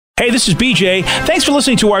Hey, this is BJ. Thanks for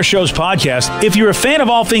listening to our show's podcast. If you're a fan of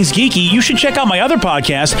all things geeky, you should check out my other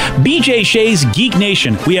podcast, BJ Shea's Geek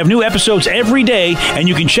Nation. We have new episodes every day, and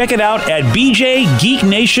you can check it out at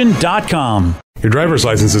bjgeeknation.com. Your driver's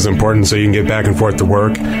license is important so you can get back and forth to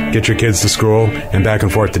work, get your kids to school, and back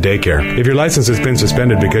and forth to daycare. If your license has been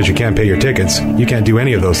suspended because you can't pay your tickets, you can't do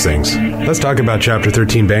any of those things. Let's talk about Chapter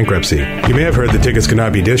 13 bankruptcy. You may have heard the tickets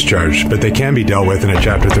cannot be discharged, but they can be dealt with in a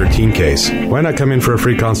Chapter 13 case. Why not come in for a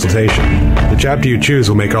free consultation? The chapter you choose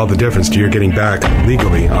will make all the difference to your getting back,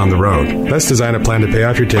 legally, on the road. Let's design a plan to pay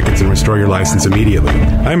off your tickets and restore your license immediately.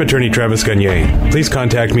 I'm attorney Travis Gagne. Please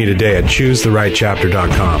contact me today at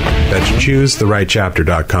choosetherightchapter.com. That's choosetherightchapter.com.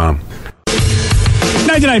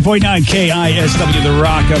 99.9 KISW, The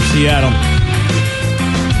Rock of Seattle.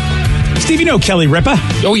 Steve, you know Kelly Ripa?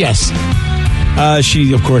 Oh, yes.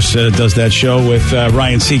 She, of course, does that show with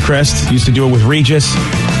Ryan Seacrest. Used to do it with Regis.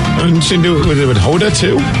 Didn't she do it with Hoda,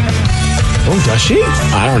 too? Oh, does she?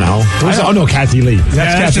 I don't know. No, Kathy Lee.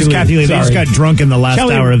 That's just Kathy Lee. They just got drunk in the last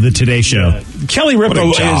hour of the Today Show. Kelly Ripa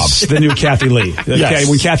is the new Kathy Lee. Yes.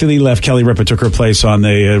 When Kathy Lee left, Kelly Ripa took her place on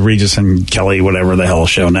the Regis and Kelly, whatever the hell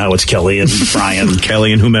show. Now it's Kelly and Brian.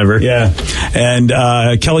 Kelly and whomever. Yeah. And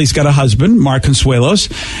Kelly's got a husband, Mark Consuelos,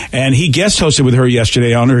 and he guest hosted with her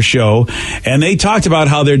yesterday on her show. And they talked about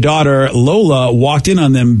how their daughter, Lola, walked in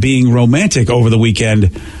on them being romantic over the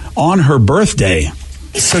weekend on her birthday.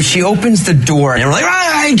 So she opens the door, and we're like,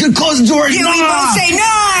 "I could close the door." We both say,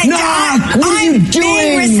 "No, Dad, what are you I'm doing?"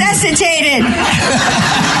 being resuscitated.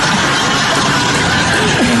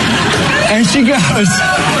 And she goes,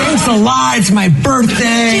 "Thanks a lot. It's my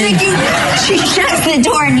birthday." She shuts the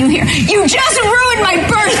door, and you hear, "You just ruined my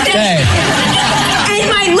birthday and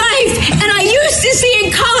my life, and I used to see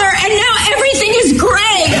in color, and now everything is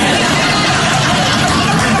gray."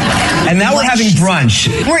 And now we're having brunch.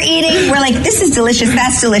 We're eating. We're like, "This is delicious.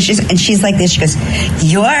 That's delicious." And she's like this. She goes,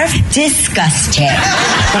 "You're disgusting."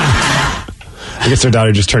 I guess her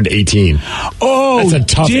daughter just turned 18. Oh, that's a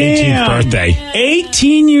tough 18th birthday.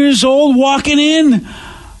 18 years old walking in.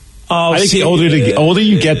 Oh, I think the older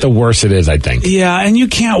you get, the worse it is, I think. Yeah, and you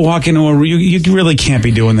can't walk into you really can't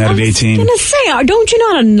be doing that at 18. I was going to say, don't you know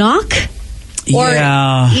how to knock? Or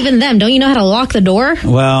yeah. Even them, don't you know how to lock the door?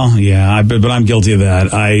 Well, yeah, but I'm guilty of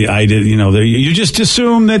that. I did, you just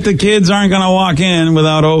assume that the kids aren't going to walk in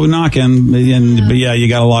without knocking. But yeah, you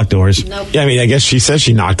got to lock doors. Nope. Yeah, I mean, I guess she says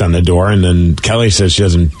she knocked on the door, and then Kelly says she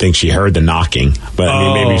doesn't think she heard the knocking. But I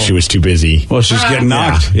mean, maybe she was too busy. Well, she's getting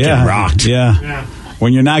knocked. Yeah. Getting rocked. Yeah.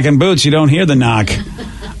 When you're knocking boots, you don't hear the knock.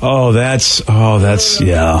 That's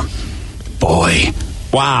yeah. Boy.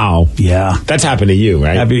 Wow. Yeah. That's happened to you,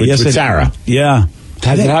 right? With Sarah. Yeah.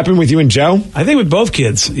 Has it happened with you and Joe? I think with both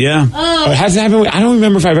kids, yeah. It hasn't happened I don't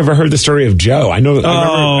remember if I've ever heard the story of Joe. I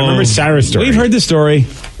remember Sarah's story. We've heard the story.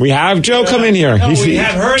 We have? Joe, come in here. We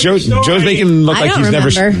have heard the story. Joe's making it look like he's never...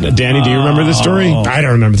 Danny, do you remember the story? I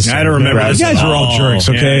don't remember the story. I don't remember. You guys are all jerks,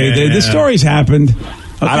 okay? The story's happened.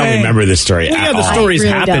 Okay. I don't remember this story at all. The story's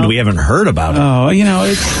happened. We haven't heard about it. Oh,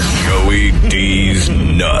 it's... Joey D's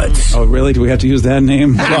Nuts. Oh, really? Do we have to use that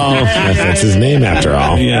name? Well, that's his name after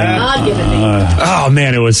all. Yeah. Oh,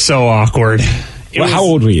 man, it was so awkward. How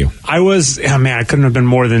old were you? I was, I couldn't have been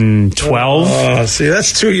more than 12. See,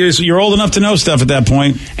 that's 2 years. You're old enough to know stuff at that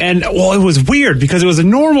point. And, well, it was weird because it was a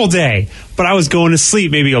normal day, but I was going to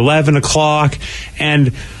sleep maybe 11 o'clock,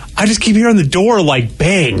 and I just keep hearing the door, like,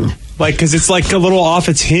 bang. Like, because it's, like, a little off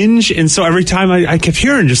its hinge, and so every time I kept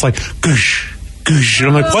hearing just, like, goosh. And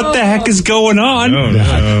I'm like, what the heck is going on? Oh,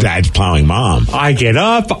 no. Dad's plowing mom. I get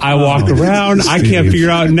up, I walk around, I can't figure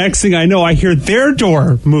out. Next thing I know, I hear their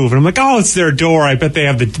door move, and I'm like, oh, it's their door. I bet they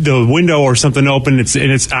have the window or something open. It's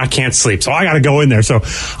I can't sleep, so I got to go in there. So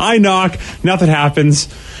I knock, nothing happens.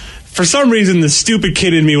 For some reason, the stupid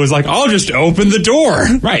kid in me was like, I'll just open the door.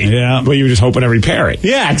 Right. Yeah. But you were just hoping to repair it.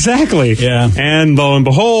 Yeah, exactly. Yeah. And lo and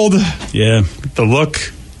behold, yeah, the look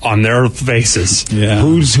on their faces. Yeah.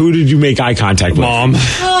 Who did you make eye contact with? Mom.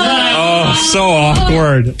 Oh, so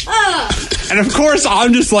awkward. And of course,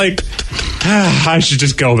 I'm just like, I should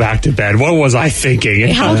just go back to bed. What was I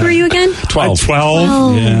thinking? How old were you again? 12.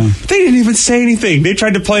 12? Yeah. They didn't even say anything. They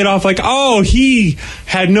tried to play it off like, oh, he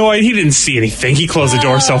had no idea. He didn't see anything. He closed the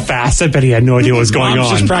door so fast. I bet he had no idea what was going Mom's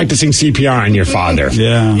on. just practicing CPR on your father.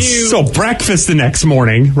 Yeah. So breakfast the next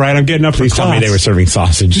morning, right? I'm getting up Please for tell class. me they were serving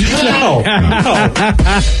sausage. No.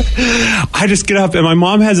 I just get up and my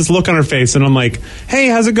mom has this look on her face and I'm like, hey,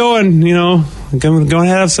 how's it going? I'm going to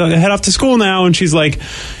head off to school now. And she's like,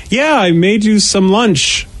 yeah, I made you some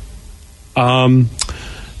lunch.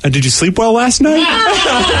 Did you sleep well last night?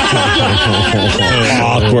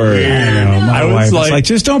 Awkward. My was wife was like- like,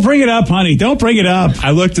 just don't bring it up, honey. Don't bring it up.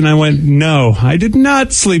 I looked and I went, no, I did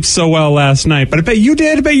not sleep so well last night. But I bet you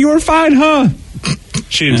did. I bet you were fine, huh?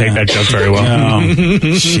 She didn't take that joke very well. Oh,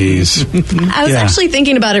 jeez. I was Yeah. actually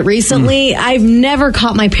thinking about it recently. I've never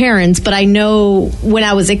caught my parents, but I know when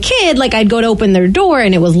I was a kid, like I'd go to open their door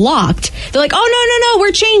and it was locked. They're like, oh, no,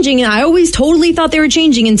 we're changing. And I always totally thought they were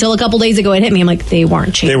changing until a couple days ago it hit me. I'm like, they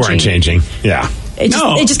weren't changing. They weren't changing. Yeah. It just,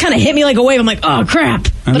 No. it just kind of hit me like a wave. I'm like, oh, crap.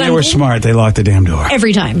 And they were smart. They locked the damn door.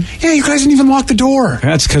 Every time. Yeah, you guys didn't even lock the door.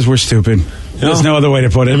 That's because we're stupid. There's no other way to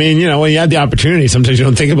put it. I mean, when you have the opportunity, sometimes you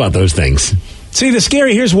don't think about those things. See,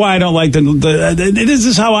 here's why I don't like this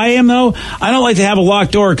is how I am, though. I don't like to have a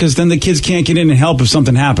locked door because then the kids can't get in and help if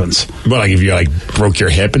something happens. Well, like if you broke your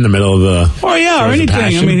hip in the middle of the... Oh, yeah, or throes of anything.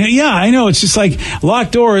 passion. I mean, yeah, I know. It's just like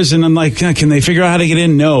locked doors, and I'm like, can they figure out how to get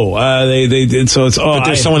in? No. They did, so it's... But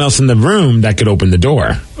there's someone else in the room that could open the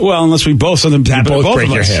door. Well, unless we both break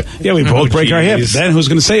your hip. Yeah, we both break our hip. geez. Then who's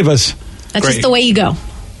going to save us? That's just the way you go.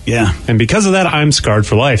 Yeah. And because of that, I'm scarred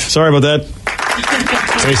for life. Sorry about that.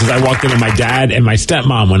 So he says, I walked in on my dad and my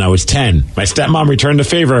stepmom when I was 10. My stepmom returned the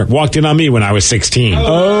favor, walked in on me when I was 16.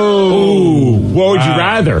 Oh. What would you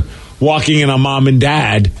rather? Walking in on mom and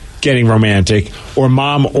dad getting romantic, or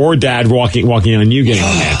mom or dad walking in on you getting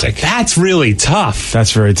romantic? That's really tough.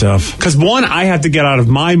 That's very tough. Because one, I have to get out of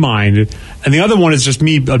my mind, and the other one is just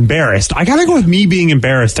me embarrassed. I gotta go with me being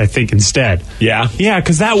embarrassed, I think, instead. Yeah? Yeah,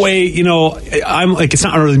 because that way, I'm like, it's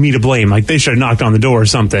not really me to blame. Like, they should have knocked on the door or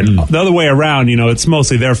something. The other way around, it's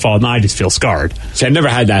mostly their fault, and I just feel scarred. See, I've never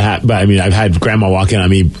had that happen, but I mean, I've had grandma walk in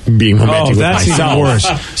on me being romantic with that's myself. even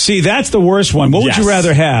worse. See, that's the worst one. What would you Yes.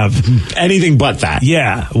 rather have? Anything but that.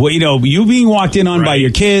 Yeah. Well, you being walked in on by your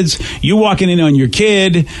kids, you walking in on your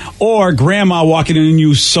kid, or grandma walking in on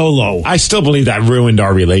you solo. I still believe that ruined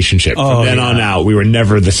our relationship. From then on out, we were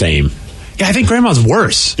never the same. Yeah, I think grandma's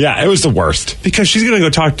worse. Yeah, it was the worst. Because she's going to go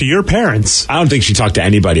talk to your parents. I don't think she talked to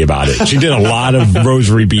anybody about it. She did a lot of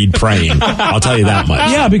rosary bead praying. I'll tell you that much.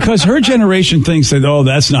 Yeah, because her generation thinks that,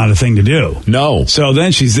 that's not a thing to do. No. So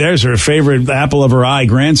then there's her favorite apple of her eye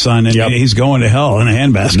grandson, and he's going to hell in a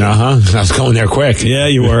handbasket. I was going there quick. Yeah,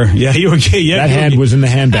 you were. Yeah, you were. Yeah, that hand was in the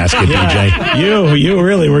handbasket, DJ. You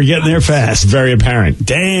really were getting there fast. Very apparent.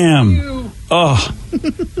 Damn.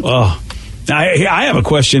 Oh. I have a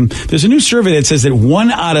question. There's a new survey that says that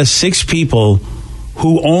 1 out of 6 people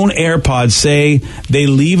who own AirPods say they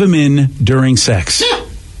leave them in during sex.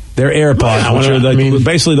 They're AirPods, which are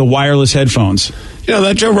basically the wireless headphones.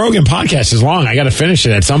 That Joe Rogan podcast is long. I got to finish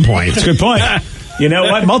it at some point. That's a good point. You know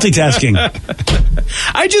what? Multitasking.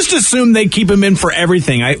 I just assume they keep them in for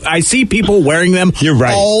everything. I see people wearing them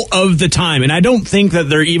all of the time, and I don't think that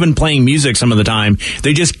they're even playing music some of the time.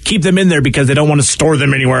 They just keep them in there because they don't want to store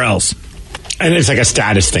them anywhere else. And it's like a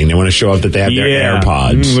status thing. They want to show up that they have their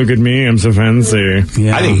AirPods. Look at me, I'm so fancy.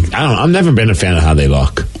 Yeah. I've never been a fan of how they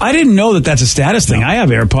look. I didn't know that that's a status thing. I have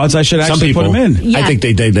AirPods. I should actually put them in. Yeah. I think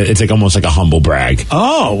it's like almost like a humble brag.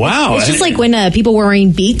 Oh, wow. It's just like when people were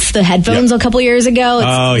wearing Beats, the headphones a couple years ago.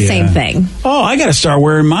 It's the same thing. Oh, I got to start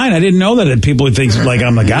wearing mine. I didn't know that people would think like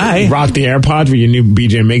I'm the guy. Rock the AirPods with your new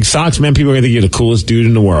BJ Mig socks. Man, people are going to think you're the coolest dude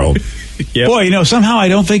in the world. Yep. Boy, somehow I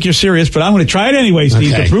don't think you're serious, but I'm going to try it anyway,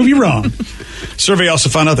 Steve, to prove you wrong. Survey also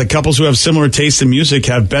found out that couples who have similar tastes in music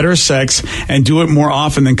have better sex and do it more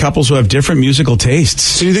often than couples who have different musical tastes.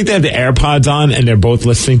 So you think they have the AirPods on and they're both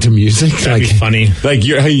listening to music? That'd be funny. Like,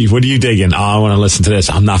 hey, what are you digging? Oh, I want to listen to this.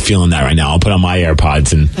 I'm not feeling that right now. I'll put on my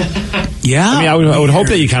AirPods. And yeah. I would hope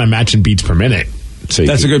that you kind of matching beats per minute. So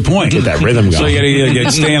that's a good point. Get that rhythm going. So you got to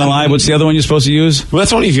get staying alive. What's the other one you're supposed to use? Well,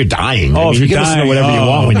 that's only if you're dying. Oh, if you're you can dying, listen to whatever you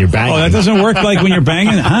want when you're banging. Oh, that doesn't work like when you're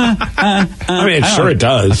banging? I mean, sure it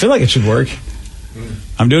does. I feel like it should work.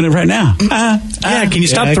 I'm doing it right now. Can you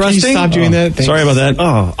stop thrusting? Can you stop doing that? Thanks. Sorry about that.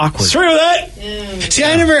 Oh, awkward. Sorry about that. See,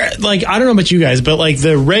 I never, I don't know about you guys, but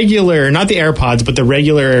the regular, not the AirPods, but the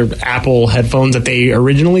regular Apple headphones that they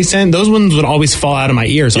originally sent, those ones would always fall out of my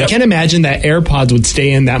ear. So I can't imagine that AirPods would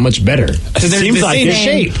stay in that much better. Because they're Seems the like same it.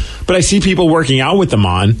 shape. But I see people working out with them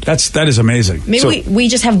on. That is amazing. Maybe we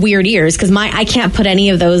just have weird ears because I can't put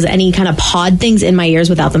any kind of pod things in my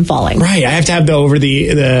ears without them falling. Right. I have to have the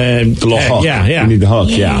little hook. Yeah. You need the hook,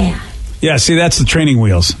 yeah. Yeah, see, that's the training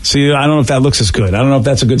wheels. See, I don't know if that looks as good. I don't know if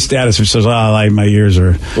that's a good status. If it says, my ears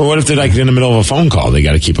are... Well, what if they're in the middle of a phone call? They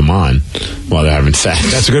got to keep them on while they're having sex.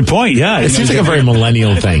 That's a good point, yeah. It seems like a very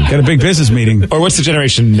millennial thing. Got a big business meeting. Or what's the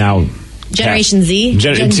generation now? Generation Z?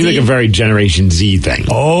 It seems like a very Generation Z thing.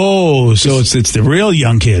 Oh, so it's the real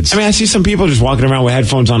young kids. I mean, I see some people just walking around with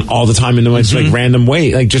headphones on all the time in the most like random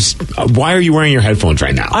way. Like, just why are you wearing your headphones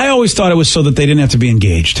right now? I always thought it was so that they didn't have to be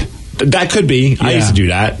engaged. That could be. I used to do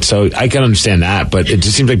that, so I can understand that. But it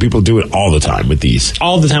just seems like people do it all the time with these.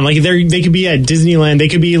 All the time. Like they could be at Disneyland. They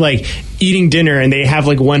could be like eating dinner and they have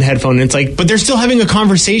like one headphone. And it's like, but they're still having a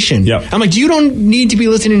conversation. Yep. I'm like, you don't need to be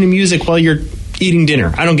listening to music while you're eating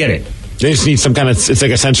dinner. I don't get it. They just need some kind of, it's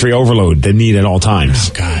like a sensory overload they need at all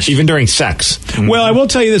times. Oh, gosh. Even during sex. Well, I will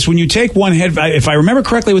tell you this. When you take one if I remember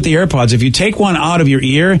correctly with the AirPods, if you take one out of your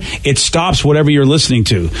ear, it stops whatever you're listening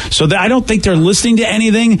to. So I don't think they're listening to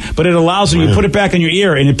anything, but it allows them, you put it back in your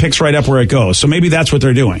ear and it picks right up where it goes. So maybe that's what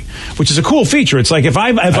they're doing, which is a cool feature. It's like if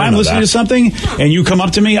I'm listening to something and you come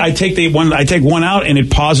up to me, I take one out and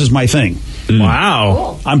it pauses my thing.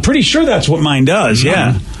 Wow. I'm pretty sure that's what mine does,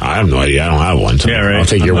 yeah. I have no idea. I don't have one. So Yeah, right. I'll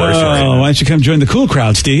take your word for it. Oh, why don't you come join the cool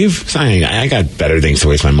crowd, Steve? I got better things to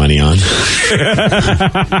waste my money on.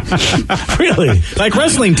 Really? Like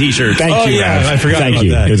wrestling t-shirts. Thank you, yeah, Rev. I forgot Thank about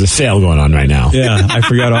you. that. There's a sale going on right now. Yeah, I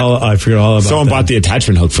forgot all about Someone that. bought the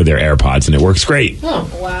attachment hook for their AirPods, and it works great.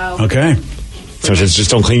 Oh, wow. Okay. So just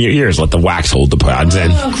don't clean your ears. Let the wax hold the pods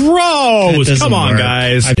in. Gross. Come on,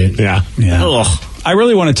 guys. Yeah. Yeah. Ugh. I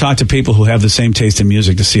really want to talk to people who have the same taste in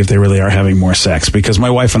music to see if they really are having more sex, because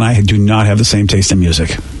my wife and I do not have the same taste in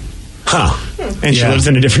music. Huh. And she lives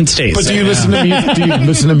in a different state. But do you listen to music? Do you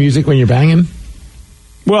listen to music when you're banging?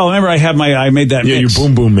 Well, remember I made that mix. Your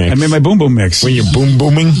boom boom mix. I made my boom boom mix. When you're boom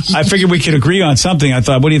booming? I figured we could agree on something. I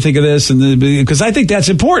thought, what do you think of this? And because I think that's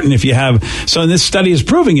important if you have. So this study is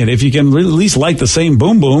proving it. If you can at least like the same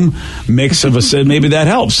boom boom mix of a, maybe that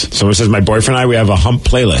helps. Someone says, my boyfriend and I, we have a hump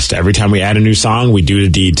playlist. Every time we add a new song, we do the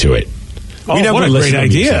deed to it. Oh, what a great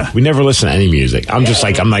idea. Music. We never listen to any music. I'm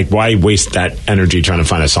like, why waste that energy trying to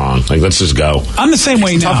find a song? Like, let's just go. I'm the same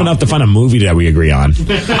way it's now. Tough enough to find a movie that we agree on.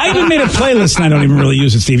 I even made a playlist and I don't even really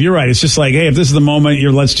use it, Steve. You're right. It's just like, hey, if this is the moment,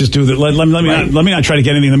 let's just do that. Let me not try to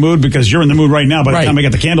get anything in the mood, because you're in the mood right now. By the time I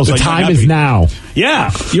get the candles, the time is now.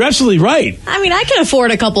 Yeah, you're absolutely right. I mean, I can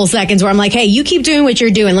afford a couple seconds where I'm like, hey, you keep doing what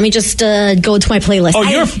you're doing. Let me just go to my playlist. Oh,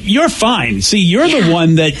 you're fine. See, you're the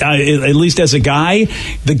one that, at least as a guy,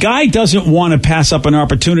 the guy doesn't want to pass up an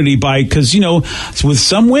opportunity because, with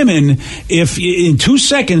some women, if in 2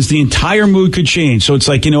 seconds, the entire mood could change. So it's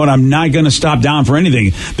like, you know what, I'm not going to stop down for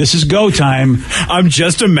anything. This is go time. I'm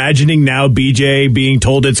just imagining now BJ being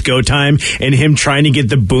told it's go time and him trying to get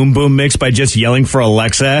the boom boom mix by just yelling for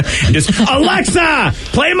Alexa. Just, Alexa,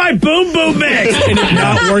 play my boom boom mix. And it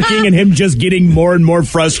not working and him just getting more and more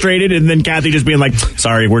frustrated. And then Kathy just being like,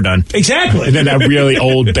 sorry, we're done. Exactly. And then that really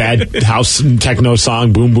old bad house techno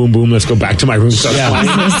song, boom, boom, boom, let's go back to my room. So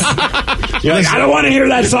you're like, I don't want to hear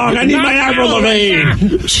that song. I need my Avril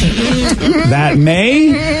Lavigne. That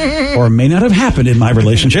may or may not have happened in my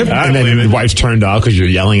relationship. And then the wife's turned off because you're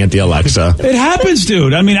yelling at the Alexa. It happens,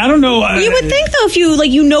 dude. I mean, I don't know. You would think, though, if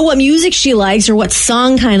you know what music she likes or what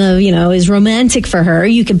song kind of, is romantic for her,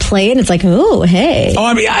 you could play it and it's like, oh, hey. Oh,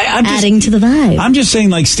 I mean, I'm just adding to the vibe. I'm just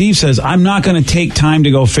saying, like Steve says, I'm not going to take time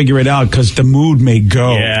to go figure it out because the mood may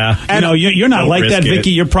go. Yeah. You're not like that,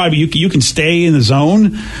 Vicky. You're probably, you can stay in the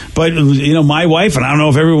zone. But, my wife, and I don't know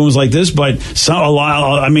if everyone was like this, but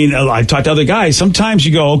I've talked to other guys. Sometimes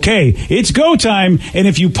you go, okay, it's go time. And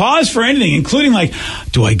if you pause for anything, including like,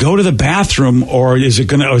 do I go to the bathroom or is it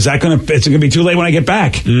going to be too late when I get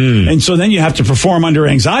back? And so then you have to perform under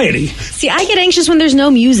anxiety. See, I get anxious when there's no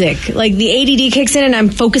music. Like the ADD kicks in and I'm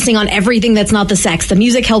focusing on everything that's not the sex. The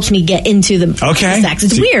music helps me get into the sex.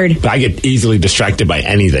 It's weird. I get easily distracted by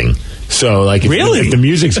anything. So, like, if the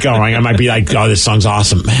music's going, I might be like, oh, this song's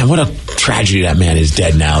awesome. Man, what a tragedy that man is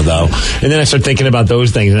dead now, though. And then I start thinking about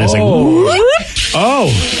those things, and it's like, oh.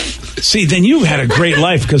 See, then you had a great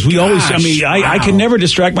life because we always, I could never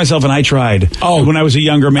distract myself, and I tried when I was a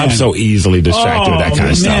younger man. I'm so easily distracted with that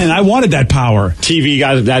kind of stuff. Man, I wanted that power. TV,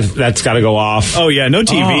 that's got to go off. Oh, yeah, no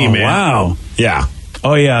TV, man. Wow. Yeah.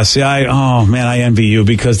 Oh, yeah. See, I envy you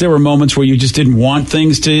because there were moments where you just didn't want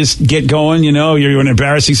things to just get going. You're in an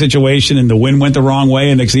embarrassing situation and the wind went the wrong way.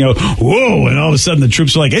 And next thing whoa. And all of a sudden the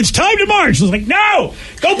troops are like, it's time to march. It's like, no,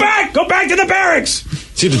 go back to the barracks.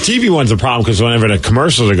 See, the TV one's a problem because whenever the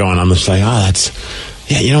commercials are going, I'm just like,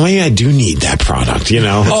 maybe I do need that product,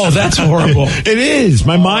 Oh, that's horrible. It is.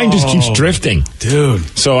 My mind just keeps drifting. Dude.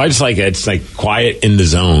 So I just it's like quiet in the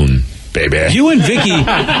zone. Baby. You and Vicky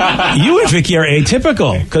are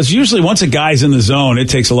atypical because usually once a guy's in the zone, it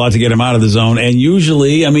takes a lot to get him out of the zone. And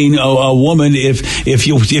usually, a woman, if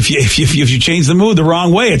you change the mood the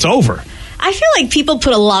wrong way, it's over. I feel like people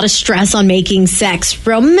put a lot of stress on making sex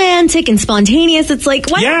romantic and spontaneous. It's like,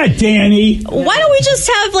 why Danny. Why don't we just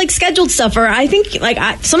have like scheduled stuff? Or I think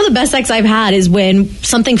some of the best sex I've had is when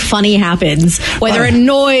something funny happens, whether a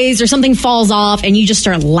noise or something falls off and you just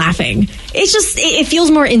start laughing. It's just, it feels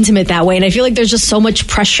more intimate that way. And I feel like there's just so much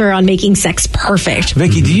pressure on making sex perfect.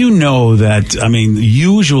 Vicky, do you know that,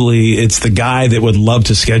 usually it's the guy that would love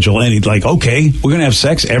to schedule okay, we're going to have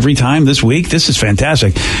sex every time this week. This is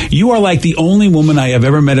fantastic. You are like the only woman I have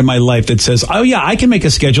ever met in my life that says, oh yeah, I can make a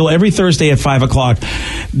schedule every Thursday at 5 o'clock.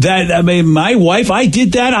 My wife, I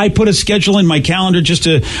did that. I put a schedule in my calendar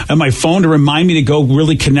on my phone to remind me to go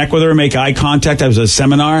really connect with her and make eye contact. I was at a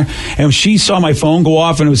seminar and she saw my phone go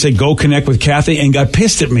off and it would say, go connect with Kathy, and got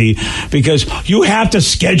pissed at me because you have to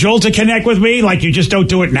schedule to connect with me. Like you just don't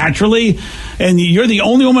do it naturally. And you're the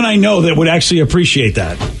only woman I know that would actually appreciate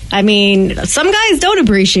that. Some guys don't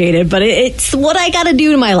appreciate it, but it's what I got to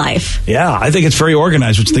do in my life. Yeah, I think it's very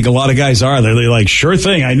organized, which I think a lot of guys are. They're like, sure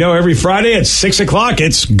thing. I know every Friday at 6 o'clock,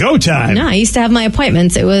 it's go time. No, I used to have my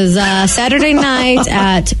appointments. It was Saturday night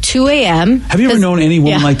at 2 a.m. Have you ever known any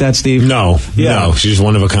woman like that, Steve? No. She's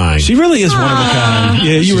one of a kind. She really is one of a kind.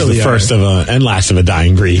 Yeah, you really the are. First and last of a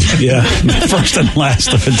dying breed. Yeah, first and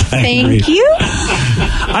last of a dying breed. Thank you.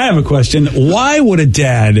 I have a question. Why would a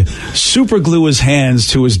dad super glue his hands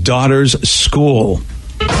to his daughter's school?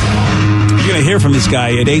 You're going to hear from this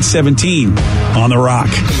guy at 8:17 on The Rock.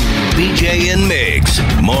 BJ and Migs,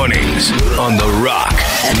 mornings on The Rock,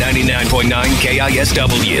 99.9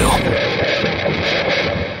 KISW.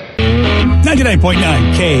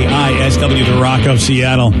 99.9 KISW, The Rock of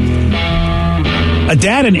Seattle. A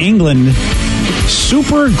dad in England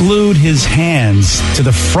super glued his hands to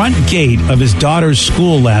the front gate of his daughter's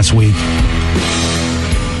school last week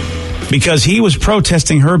because he was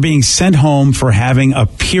protesting her being sent home for having a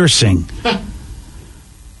piercing.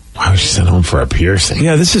 Why was she sent home for a piercing?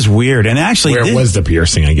 Yeah, this is weird. And actually, where was the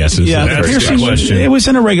piercing? I guess. The piercing. It was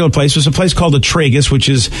in a regular place. It was a place called the tragus, which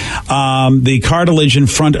is the cartilage in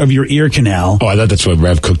front of your ear canal. Oh, I thought that's what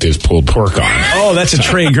Rev cooked his pulled pork on. Oh, that's a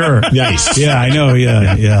Traeger. Nice. Yeah, I know.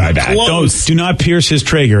 Yeah. Do not pierce his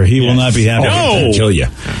Traeger. He will not be happy. No, kill you.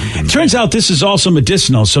 Turns out this is also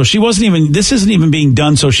medicinal. So this isn't even being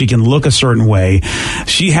done so she can look a certain way.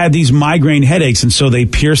 She had these migraine headaches, and so they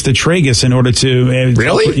pierced the tragus in order to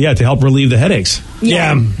really. To help relieve the headaches.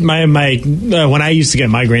 Yeah, my when I used to get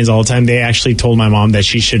migraines all the time, they actually told my mom that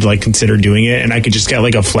she should consider doing it, and I could just get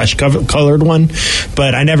a flesh colored one,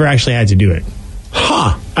 but I never actually had to do it.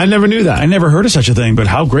 Huh. I never knew that. I never heard of such a thing, but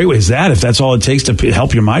how great is that if that's all it takes to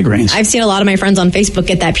help your migraines? I've seen a lot of my friends on Facebook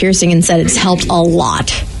get that piercing and said it's helped a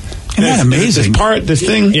lot. Isn't that amazing? This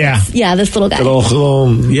thing? Yeah. Yeah, this little guy. Little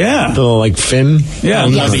fin? Yeah,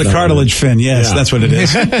 that's the cartilage fin. Yes, that's what it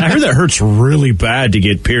is. I heard that hurts really bad to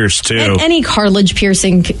get pierced, too. Any cartilage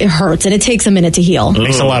piercing hurts, and it takes a minute to heal. It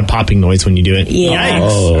makes a lot of popping noise when you do it. Yeah.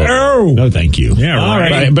 Oh. No, thank you. Yeah,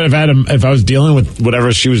 right. But if I was dealing with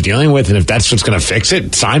whatever she was dealing with, and if that's what's going to fix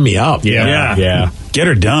it, sign me up. Yeah. Get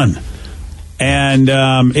her done. And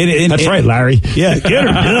that's right, Larry. Yeah, get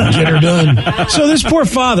her done. So this poor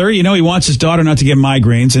father, he wants his daughter not to get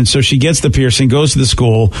migraines, and so she gets the piercing, goes to the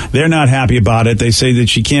school. They're not happy about it. They say that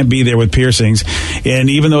she can't be there with piercings, and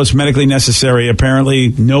even though it's medically necessary, apparently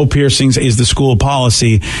no piercings is the school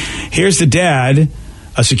policy. Here's the dad,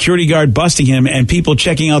 a security guard busting him, and people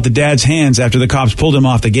checking out the dad's hands after the cops pulled him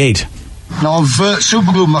off the gate. Now, I've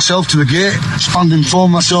superglued myself to the gate, expanding for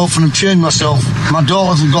myself, and I've changed myself. My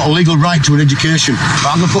daughter's got a legal right to an education,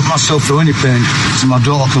 but I'm going to put myself through any pain so my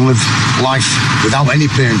daughter can live life without any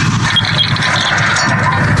pain.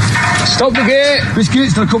 Stop the gate! This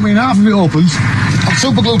gate's going to cut me in half if it opens. I'm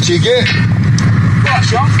superglued to your gate. What,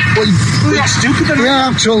 Sean? You're not stupid, then? Yeah,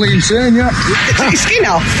 I'm totally insane, yeah. Take your skin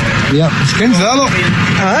off? Yeah, the skin's there, look.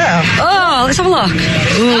 Oh, let's have a look.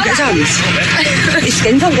 Get your hands. Your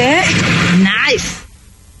skin's on there. Nice.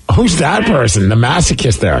 Who's that person? The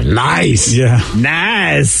masochist there. Nice. Yeah.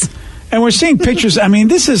 Nice. And we're seeing pictures.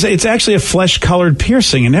 It's actually a flesh-colored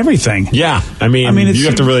piercing and everything. Yeah. You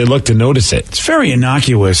have to really look to notice it. It's very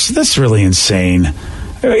innocuous. That's really insane.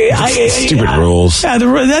 Stupid rules. Yeah,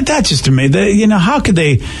 that just to me. How could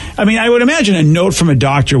they? I would imagine a note from a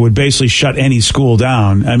doctor would basically shut any school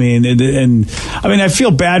down. I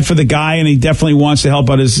feel bad for the guy, and he definitely wants to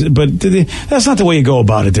help out but that's not the way you go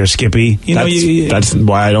about it, there, Skippy. That's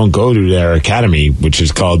why I don't go to their academy, which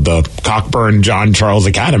is called the Cockburn John Charles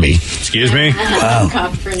Academy. Excuse me.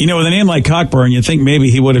 Wow. With a name like Cockburn, you think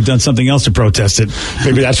maybe he would have done something else to protest it.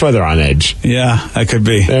 Maybe that's why they're on edge. Yeah, that could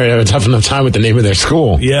be. They have a tough enough time with the name of their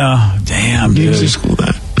school. Yeah, damn, dude. School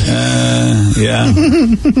that. Yeah.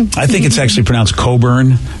 I think it's actually pronounced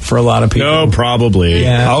Coburn for a lot of people. No, probably.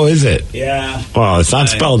 Yeah. Oh, is it? Yeah. Well, it's not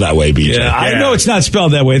spelled that way, BJ. Yeah, I know it's not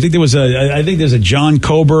spelled that way. I think there's a John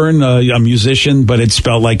Coburn, a musician, but it's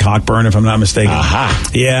spelled like Cockburn, if I'm not mistaken.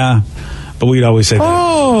 Aha. Yeah. But we'd always say that.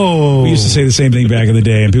 Oh. We used to say the same thing back in the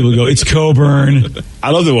day, and people would go, it's Coburn. I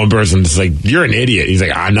love the one person that's like, you're an idiot. He's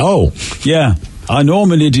like, I know. Yeah. I know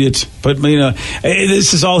I'm an idiot, but,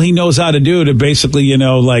 this is all he knows how to do to basically,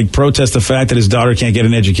 protest the fact that his daughter can't get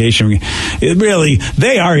an education.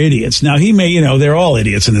 They are idiots. Now, he may, they're all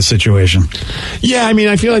idiots in this situation. Yeah,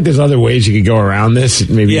 I feel like there's other ways you could go around this.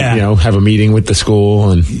 Maybe, have a meeting with the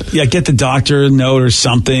school and... Yeah, get the doctor a note or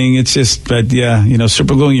something. It's just,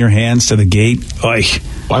 super gluing your hands to the gate. Oy.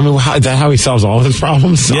 Well, is that how he solves all of his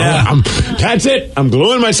problems? Yeah. That's it. I'm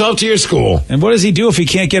gluing myself to your school. And what does he do if he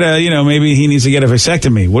can't get maybe he needs to get a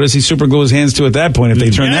vasectomy? What does he super glue his hands to at that point if they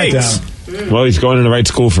turn that down? Well, he's going to the right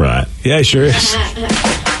school for that. Yeah, he sure is.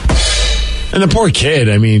 And the poor kid,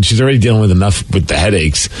 she's already dealing with enough with the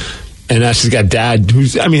headaches. And now she's got dad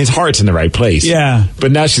who's, his heart's in the right place. Yeah.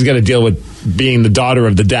 But now she's got to deal with being the daughter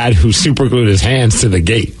of the dad who super glued his hands to the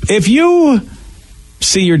gate. If you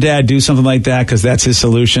see your dad do something like that because that's his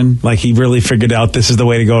solution, like he really figured out this is the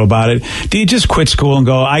way to go about it, do you just quit school and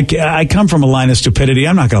go, I come from a line of stupidity,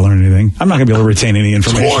 I'm not going to learn anything, I'm not going to be able to retain any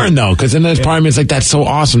information? It's foreign though, because then there's part of me it's like, that's so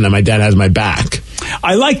awesome that my dad has my back.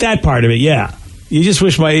 I like that part of it. Yeah, you just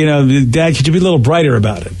wish my dad could you be a little brighter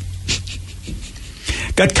about it.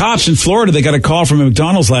 Got cops in Florida. They got a call from a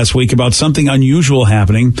McDonald's last week about something unusual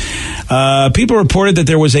happening. People reported that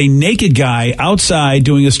there was a naked guy outside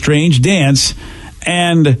doing a strange dance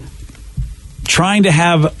and trying to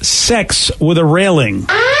have sex with a railing.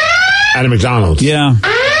 At a McDonald's? Yeah.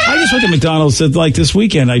 I just went to McDonald's this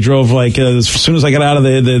weekend. I drove as soon as I got out of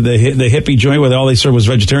the hippie joint where all they served was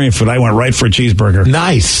vegetarian food, I went right for a cheeseburger.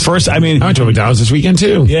 Nice. First, I went to McDonald's this weekend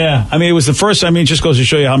too. Yeah. It was the first, it just goes to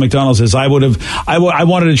show you how McDonald's is. I wanted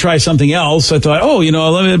to try something else. I thought,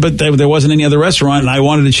 but there wasn't any other restaurant and I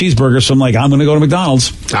wanted a cheeseburger. So I'm like, I'm going to go to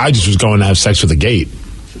McDonald's. I just was going to have sex with the gate.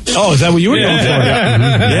 Oh, is that what you were going for?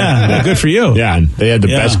 Yeah. Well, good for you. Yeah, they had the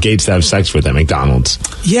best gates to have sex with at McDonald's.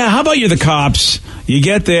 Yeah, how about you're the cops? You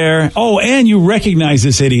get there. Oh, and you recognize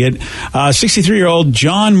this idiot. 63-year-old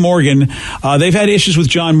John Morgan. They've had issues with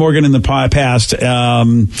John Morgan in the past.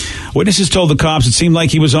 Witnesses told the cops it seemed like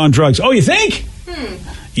he was on drugs. Oh, you think?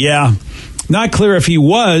 Yeah. Not clear if he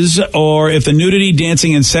was or if the nudity,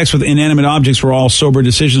 dancing, and sex with inanimate objects were all sober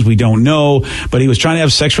decisions. We don't know. But he was trying to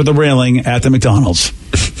have sex with a railing at the McDonald's.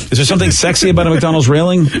 Is there something sexy about a McDonald's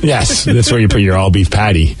railing? Yes. That's where you put your all-beef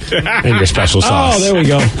patty and your special sauce. Oh, there we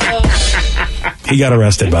go. He got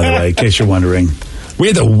arrested, by the way, in case you're wondering. We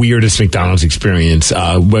had the weirdest McDonald's experience.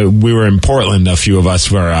 We were in Portland, a few of us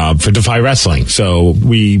were for Defy Wrestling. So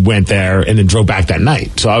we went there and then drove back that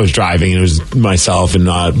night. So I was driving, and it was myself and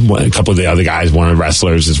a couple of the other guys, one of the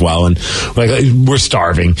wrestlers as well. And we're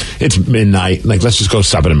starving. It's midnight. Let's just go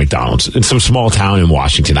stop at a McDonald's. It's some small town in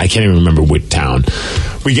Washington. I can't even remember which town.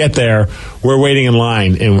 We get there. We're waiting in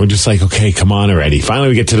line, and we're just like, okay, come on already. Finally,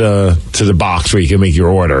 we get to the box where you can make your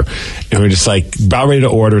order. And we're just about ready to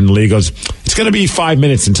order, and the lady goes, it's going to be 5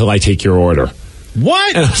 minutes until I take your order.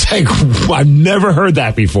 What? And I was like, I've never heard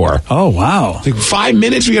that before. Oh, wow. 5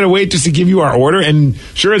 minutes? We got to wait just to give you our order? And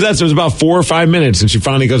sure as that, so it was about 4 or 5 minutes. And she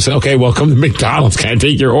finally goes, okay, welcome to McDonald's. Can I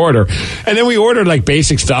take your order? And then we ordered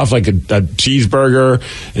basic stuff, like a cheeseburger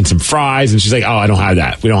and some fries. And she's like, oh, I don't have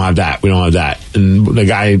that. We don't have that. We don't have that. And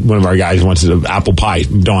one of our guys wants an apple pie.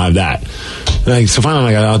 We don't have that. So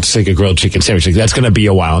finally, I'll just take a grilled chicken sandwich. That's going to be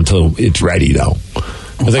a while until it's ready, though.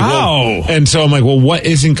 I was like, wow. And so I'm like, well, what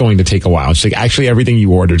isn't going to take a while? She's like, actually, everything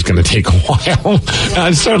you ordered is going to take a while. And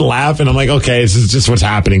I started laughing. I'm like, okay, this is just what's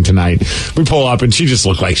happening tonight. We pull up, and she just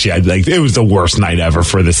looked like she had, it was the worst night ever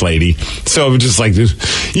for this lady. So it was just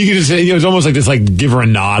you could just say, it was almost like this, give her a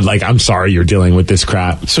nod, I'm sorry you're dealing with this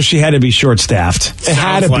crap. So she had to be short-staffed. It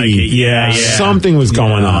had to be. Yeah. Something was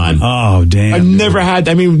going on. Oh, damn. I've never had,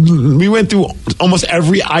 we went through almost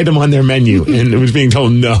every item on their menu, and it was being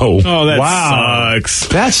told no. Oh, that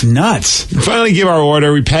sucks. That's nuts. We finally give our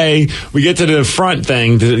order. We pay. We get to the front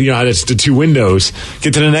thing. It's the two windows.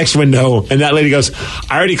 Get to the next window, and that lady goes,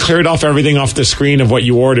 I already cleared off everything off the screen of what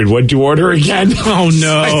you ordered. What did you order again? Oh,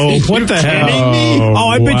 no. What the hell? Me? Oh,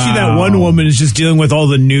 I bet you that one woman is just dealing with all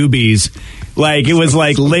the newbies. Like, it was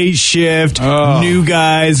like late shift, new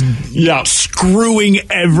guys, screwing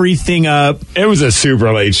everything up. It was a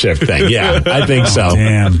super late shift thing. Yeah, I think so.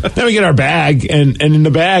 Damn. Then we get our bag, and in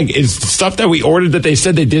the bag is stuff that we ordered that they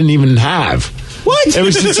said they didn't even have. What? It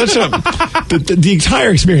was just such a... The entire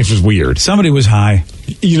experience was weird. Somebody was high.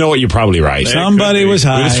 You know what? You're probably right. Somebody was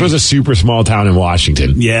high. This was a super small town in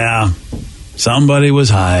Washington. Yeah. Somebody was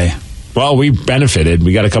high. Well, we benefited.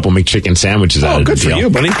 We got a couple McChicken sandwiches out of the good for deal. you,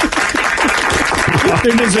 buddy.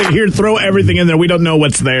 They're just like, here, throw everything in there. We don't know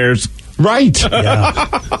what's theirs. Right. Yeah.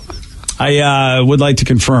 I would like to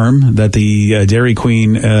confirm that the Dairy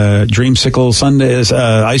Queen Dreamsicle Sundays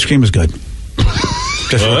ice cream is good.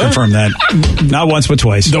 Just to confirm that. Not once, but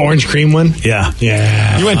twice. The orange cream one? Yeah.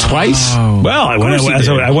 Yeah. You went twice? Well,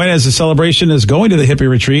 I went as a celebration as going to the hippie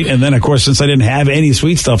retreat, and then, of course, since I didn't have any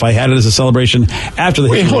sweet stuff, I had it as a celebration after the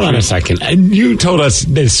hippie retreat. Hold on a second. You told us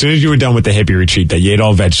that as soon as you were done with the hippie retreat that you ate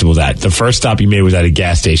all vegetables the first stop you made was at a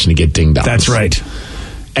gas station to get ding-dongs. That's right.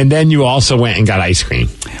 And then you also went and got ice cream.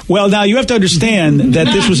 Well, now you have to understand that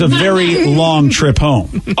this was a very long trip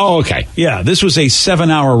home. Oh, okay. Yeah, this was a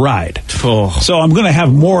 7-hour ride. Oh. So I'm going to have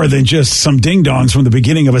more than just some ding-dongs from the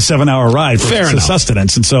beginning of a 7-hour ride for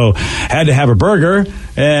sustenance. And so had to have a burger.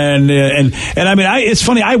 And I mean, it's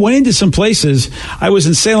funny. I went into some places. I was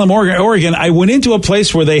in Salem, Oregon. I went into a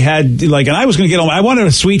place where they had and I was going to get home. I wanted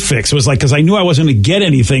a sweet fix. It was like, because I knew I wasn't going to get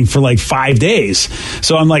anything for like 5 days.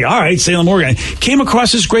 So I'm like, all right, Salem, Oregon. Came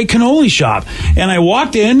across this great cannoli shop. And I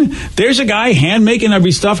walked in. There's a guy hand making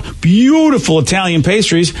every stuff. Beautiful Italian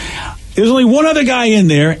pastries. There's only one other guy in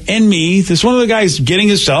there and me. This one of the guys getting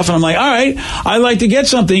his stuff. And I'm like, all right, I'd like to get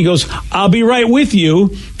something. He goes, I'll be right with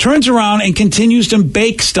you. Turns around and continues to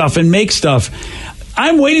bake stuff and make stuff.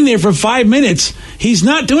 I'm waiting there for 5 minutes. He's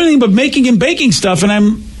not doing anything but making and baking stuff.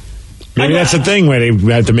 And Maybe that's the thing where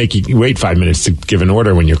they have to make you wait 5 minutes to give an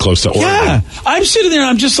order when you're close to ordering. Yeah. I'm sitting there and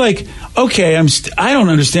I'm just like, okay, I don't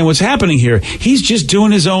understand what's happening here. He's just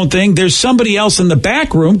doing his own thing. There's somebody else in the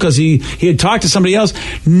back room because he had talked to somebody else.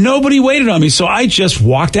 Nobody waited on me. So I just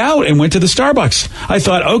walked out and went to the Starbucks. I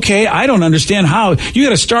thought, okay, I don't understand how. You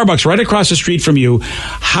got a Starbucks right across the street from you.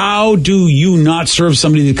 How do you not serve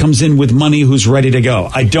somebody that comes in with money who's ready to go?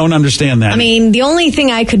 I don't understand that. I mean, the only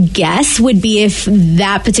thing I could guess would be if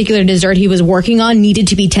that particular dessert he was working on needed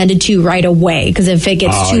to be tended to right away. Because if it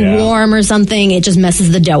gets too warm or something, it just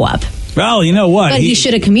messes the dough up. Well, you know what? But he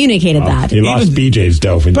should have communicated that. He lost BJ's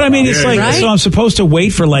dough. But I mean, it's like, so I'm supposed to wait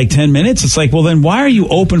for like 10 minutes? It's like, well, then why are you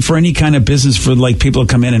open for any kind of business for like people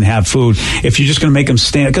to come in and have food if you're just going to make them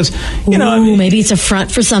stand? Because, you know. Maybe it's a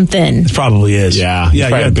front for something. It probably is. Yeah. He's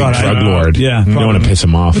probably a big drug lord. Yeah. You don't want to piss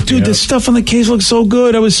him off. But dude, the stuff on the case looks so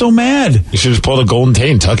good. I was so mad. You should just pull the Golden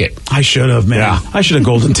Tate and tuck it. I should have, man. Yeah. I should have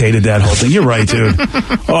Golden Tated that whole thing. You're right, dude.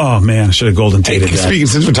 Oh, man. I should have Golden Tated that. Speaking,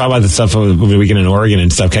 since we're talking about the stuff over the weekend in Oregon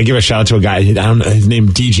and stuff, can I give a shout out to a guy? I don't know, his name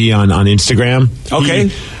DG on Instagram.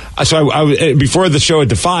 Okay. So I before the show at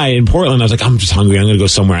Defy in Portland, I was like, I'm just hungry. I'm going to go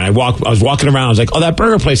somewhere. And I was walking around. I was like, oh, that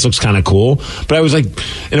burger place looks kind of cool. But I was like,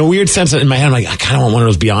 in a weird sense in my head, I'm like, I kind of want one of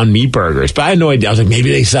those Beyond Meat burgers. But I had no idea. I was like,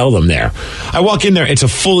 maybe they sell them there. I walk in there. It's a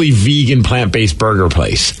fully vegan, plant-based burger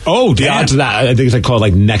place. Oh, the odds of that, I think it's like called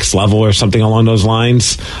like Next Level or something along those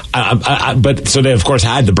lines. But so they of course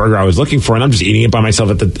had the burger I was looking for, and I'm just eating it by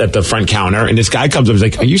myself at the front counter. And this guy comes up, he's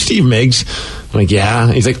like, "Are you Steve Miggs?" I'm like,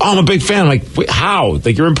 "Yeah." He's like, "Oh, I'm a big fan." I'm like, "Wait, how?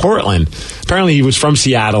 Like, you're in Portland?" Apparently, he was from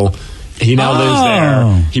Seattle. He now lives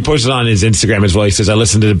there. He posted on his Instagram as well. He says, "I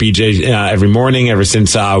listen to the BJ every morning ever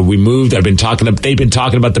since we moved. They've been talking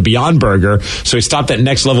about the Beyond Burger." So he stopped at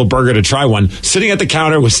Next Level Burger to try one. Sitting at the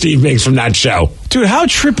counter with Steve Miggs from that show. Dude, how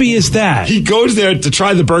trippy is that? He goes there to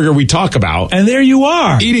try the burger we talk about. And there you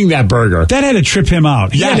are. Eating that burger. That had to trip him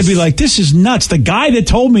out. He had to be like, this is nuts. The guy that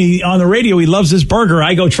told me on the radio he loves this burger,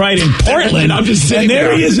 I go try it in Portland. I'm just sitting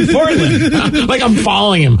there. He is in Portland. Like I'm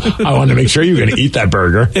following him. I wanted to make sure you're going to eat that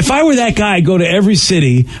burger. If I were that guy, I'd go to every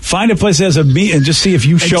city, find a place that has a meat, and just see if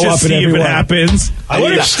you show up at every one. If it happens. I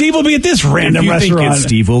wonder if Steve will be at this random restaurant.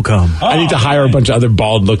 Steve will come. I need to hire a bunch of other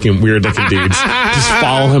bald-looking, weird-looking dudes. Just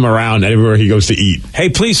follow him around everywhere he goes to eat. Hey,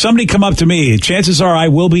 please, somebody come up to me. Chances are I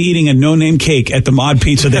will be eating a no-name cake at the Mod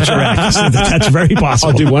Pizza that you're at. So that's very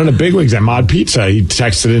possible. Oh, dude, one of the bigwigs at Mod Pizza, he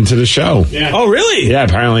texted into the show. Yeah. Oh, really? Yeah,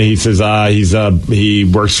 apparently he says he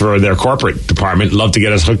works for their corporate department. Love to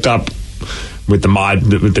get us hooked up with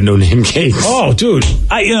the no name cakes. Oh, dude!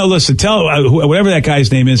 Listen. Tell whatever that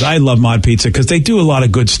guy's name is. I love Mod Pizza because they do a lot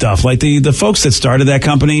of good stuff. Like the folks that started that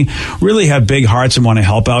company really have big hearts and want to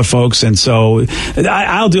help out folks. And so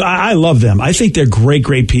I love them. I think they're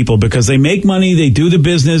great people because they make money, they do the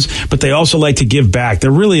business, but they also like to give back.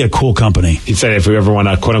 They're really a cool company. He said if we ever want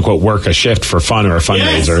to quote unquote work a shift for fun or a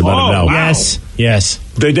fundraiser, let them know. Wow. Yes.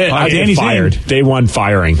 They did. I get fired. Day one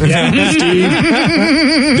firing. Yeah. Steve,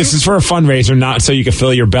 this is for a fundraiser, not so you can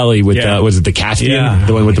fill your belly with was it the Caspian,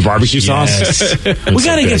 the one with the barbecue sauce? We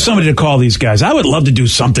got to get somebody to call these guys. I would love to do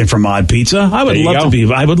something for Mod Pizza. I would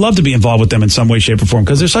love to be involved with them in some way, shape, or form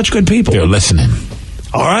because they're such good people. They're listening.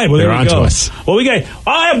 All right, well, they're on to us. Well,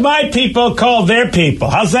 I have my people call their people.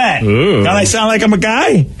 How's that? Ooh. Don't I sound like I'm a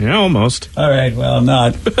guy? Yeah, almost. All right, well, I'm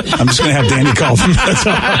not. I'm just going to have Danny call them.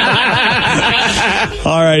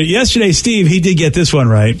 All right, yesterday, Steve, he did get this one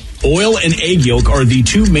right. Oil and egg yolk are the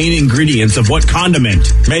two main ingredients of what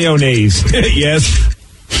condiment? Mayonnaise. Yes.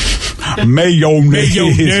 Mayonnaise.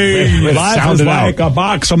 Life is like a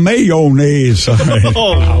box of mayonnaise. All right.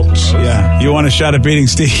 Ouch. Yeah. You want a shot at beating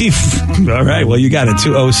Steve? All right. Well, you got it.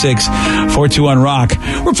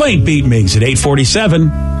 206-421-ROCK. We're playing Beat Migs at 847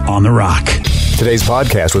 on The Rock. Today's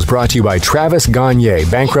podcast was brought to you by Travis Gagne,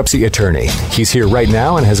 bankruptcy attorney. He's here right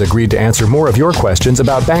now and has agreed to answer more of your questions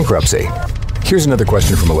about bankruptcy. Here's another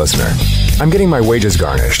question from a listener. I'm getting my wages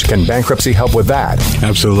garnished. Can bankruptcy help with that?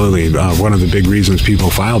 Absolutely. One of the big reasons people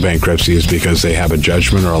file bankruptcy is because they have a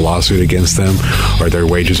judgment or a lawsuit against them, or their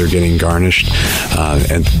wages are getting garnished,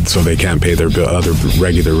 and so they can't pay their other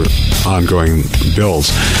regular ongoing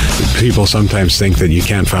bills. People sometimes think that you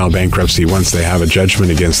can't file bankruptcy once they have a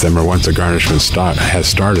judgment against them or once a garnishment has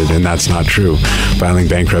started, and that's not true. Filing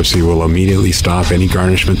bankruptcy will immediately stop any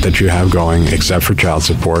garnishment that you have going, except for child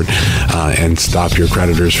support, and stop your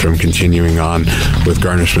creditors from continuing on with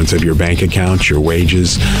garnishments of your bank account, your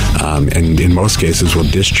wages, and in most cases will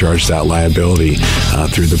discharge that liability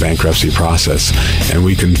through the bankruptcy process. And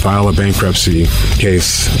we can file a bankruptcy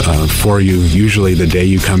case for you usually the day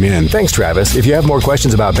you come in. Thanks, Travis. If you have more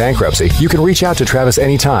questions about bankruptcy, you can reach out to Travis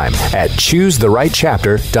anytime at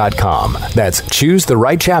ChooseTheRightChapter.com. That's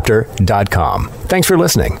ChooseTheRightChapter.com. Thanks for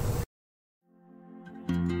listening.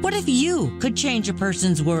 What if you could change a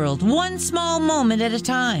person's world one small moment at a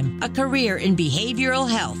time? A career in behavioral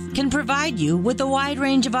health can provide you with a wide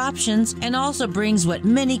range of options and also brings what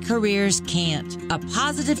many careers can't: a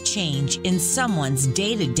positive change in someone's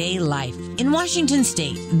day-to-day life. In Washington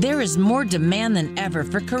State, there is more demand than ever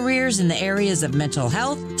for careers in the areas of mental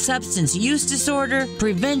health, substance use disorder,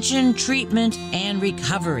 prevention, treatment, and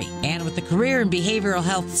recovery. And with the Career in Behavioral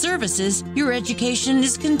Health Services, your education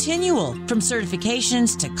is continual, from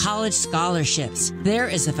certifications to college scholarships. There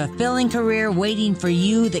is a fulfilling career waiting for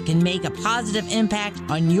you that can make a positive impact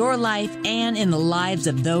on your life and in the lives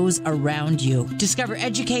of those around you. Discover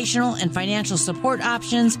educational and financial support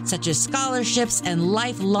options such as scholarships and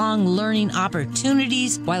lifelong learning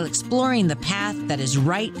opportunities while exploring the path that is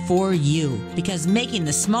right for you. Because making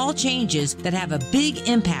the small changes that have a big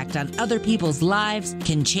impact on other people's lives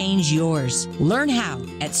can change yours. Learn how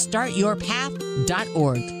at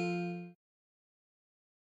startyourpath.org.